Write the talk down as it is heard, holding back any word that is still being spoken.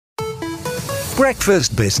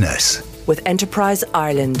Breakfast Business with Enterprise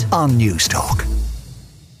Ireland on News Talk.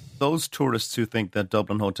 Those tourists who think that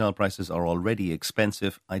Dublin hotel prices are already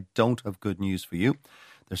expensive, I don't have good news for you.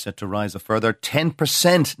 They're set to rise a further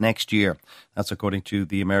 10% next year. That's according to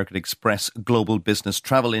the American Express Global Business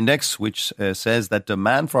Travel Index, which says that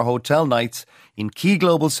demand for hotel nights in key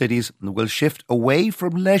global cities will shift away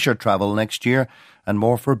from leisure travel next year and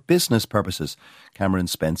more for business purposes. Cameron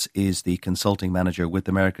Spence is the consulting manager with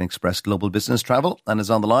American Express Global Business Travel and is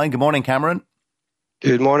on the line. Good morning, Cameron.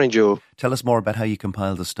 Good morning, Joe. Tell us more about how you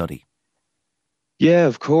compiled the study. Yeah,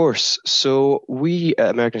 of course. So we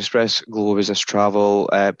at American Express Global Business Travel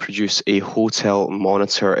produce a hotel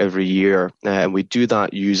monitor every year. And we do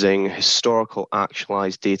that using historical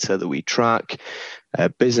actualized data that we track,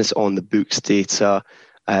 business on the books data,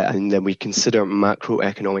 and then we consider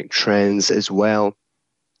macroeconomic trends as well.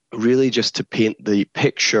 Really just to paint the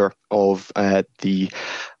picture of the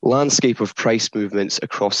landscape of price movements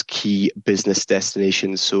across key business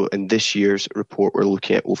destinations. So in this year's report, we're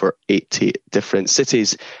looking at over 80 different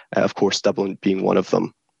cities, of course, Dublin being one of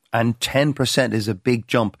them. And 10% is a big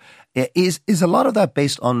jump. Is a lot of that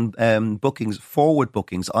based on bookings, forward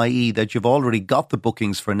bookings, i.e. that you've already got the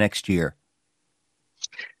bookings for next year?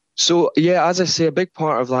 So, yeah, as I say, a big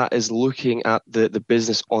part of that is looking at the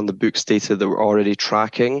business on the books data that we're already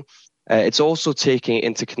tracking. It's also taking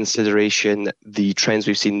into consideration the trends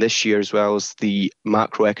we've seen this year as well as the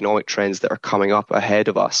macroeconomic trends that are coming up ahead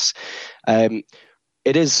of us. It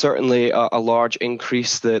is certainly a large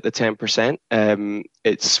increase, the 10%.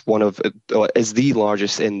 It's the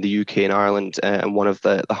largest in the UK and Ireland and one of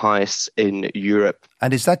the highest in Europe.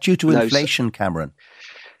 And is that due to inflation, Cameron?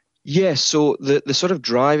 Yes, so the sort of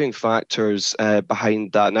driving factors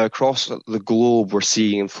behind that, now across the globe, we're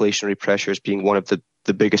seeing inflationary pressures being one of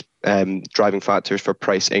the biggest driving factors for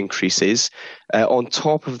price increases. On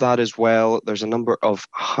top of that as well, there's a number of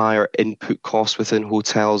higher input costs within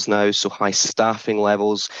hotels now, so high staffing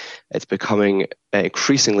levels. It's becoming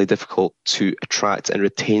increasingly difficult to attract and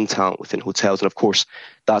retain talent within hotels. And of course,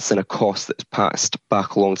 that's then a cost that's passed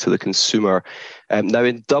back along to the consumer. Now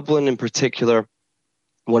in Dublin in particular,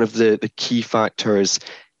 one of the key factors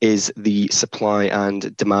is the supply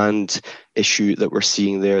and demand issue that we're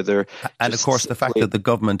seeing there. And of course, the fact that the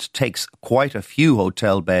government takes quite a few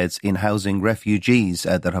hotel beds in housing refugees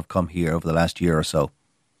that have come here over the last year or so.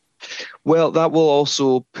 Well, that will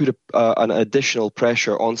also put an additional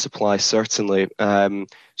pressure on supply, certainly.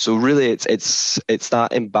 So really, it's that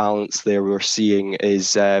imbalance there we're seeing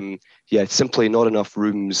is, simply not enough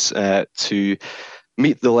rooms to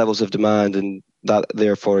meet the levels of demand, and that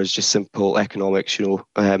therefore is just simple economics.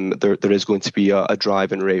 There is going to be a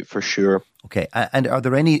drive in rate for sure. Okay, and are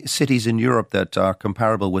there any cities in Europe that are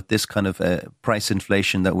comparable with this kind of price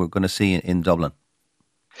inflation that we're going to see in Dublin?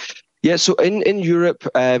 Yeah, so in Europe,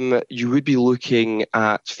 you would be looking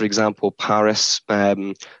at, for example, Paris.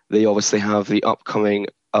 They obviously have the upcoming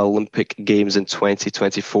Olympic Games in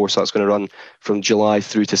 2024, so that's going to run from July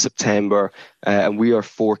through to September, and we are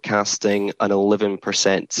forecasting an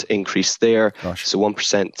 11% increase there. Gosh. So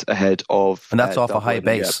 1% ahead of, and that's off Dublin, a high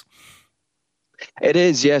base. Yeah. It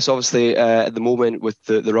is, yes. Obviously, at the moment with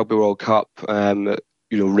the Rugby World Cup,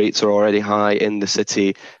 rates are already high in the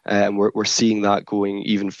city, and we're seeing that going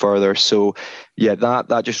even further. So, yeah,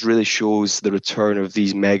 that just really shows the return of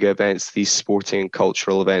these mega events, these sporting and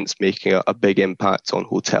cultural events, making a big impact on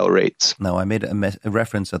hotel rates. Now, I made a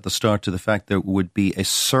reference at the start to the fact there would be a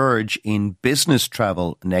surge in business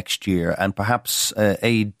travel next year and perhaps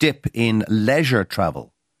a dip in leisure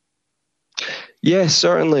travel. Yes,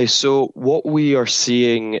 certainly. So what we are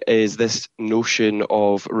seeing is this notion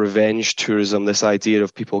of revenge tourism, this idea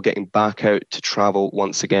of people getting back out to travel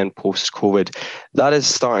once again post-COVID. That is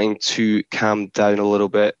starting to calm down a little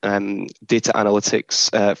bit. Data analytics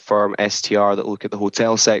firm STR that look at the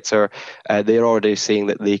hotel sector, they're already saying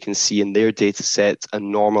that they can see in their data set a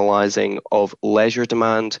normalizing of leisure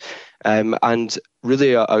demand. And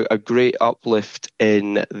really a great uplift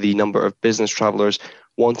in the number of business travellers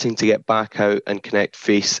wanting to get back out and connect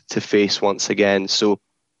face to face once again. So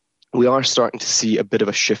we are starting to see a bit of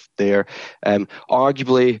a shift there.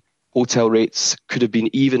 Arguably, hotel rates could have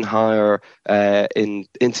been even higher into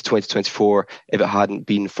 2024 if it hadn't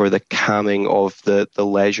been for the calming of the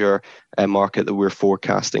leisure market that we're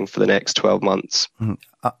forecasting for the next 12 months.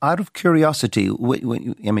 Mm-hmm. Out of curiosity,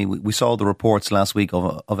 we saw the reports last week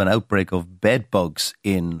of an outbreak of bed bugs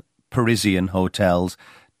in Parisian hotels.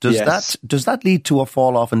 Does that lead to a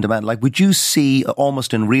fall off in demand? Like, would you see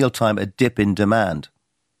almost in real time a dip in demand?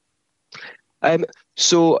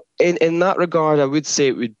 So in that regard, I would say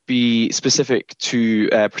it would be specific to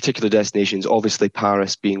particular destinations, obviously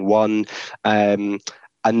Paris being one.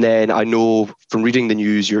 And then I know from reading the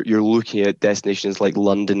news, you're looking at destinations like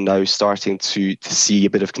London now starting to see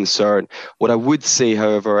a bit of concern. What I would say,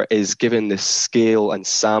 however, is given the scale and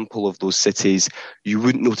sample of those cities, you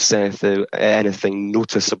wouldn't notice anything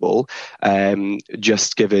noticeable,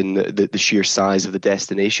 just given the sheer size of the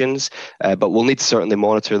destinations. But we'll need to certainly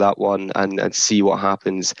monitor that one and see what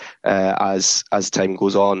happens as time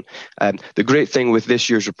goes on. The great thing with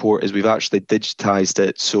this year's report is we've actually digitized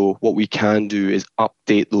it, so what we can do is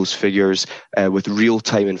update those figures with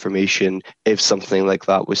real-time information if something like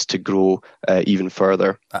that was to grow even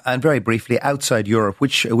further. And very briefly, outside Europe,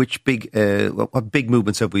 what big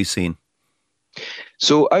movements have we seen?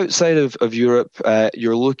 So outside of Europe,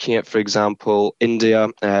 you're looking at, for example, India,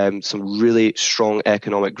 some really strong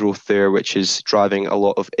economic growth there, which is driving a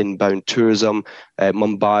lot of inbound tourism.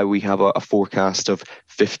 Mumbai, we have a forecast of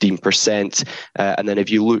 15%. And then if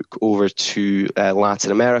you look over to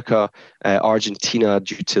Latin America, Argentina,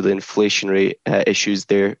 due to the inflationary issues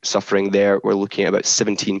they're suffering there, we're looking at about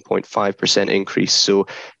 17.5% increase. So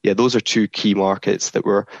yeah, those are two key markets that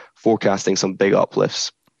we're forecasting some big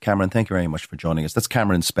uplifts. Cameron, thank you very much for joining us. That's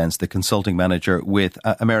Cameron Spence, the consulting manager with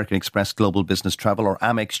American Express Global Business Travel, or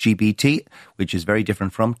AMEX GBT, which is very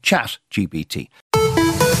different from Chat GBT.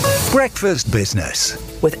 Breakfast Business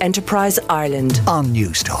with Enterprise Ireland on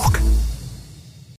News Talk.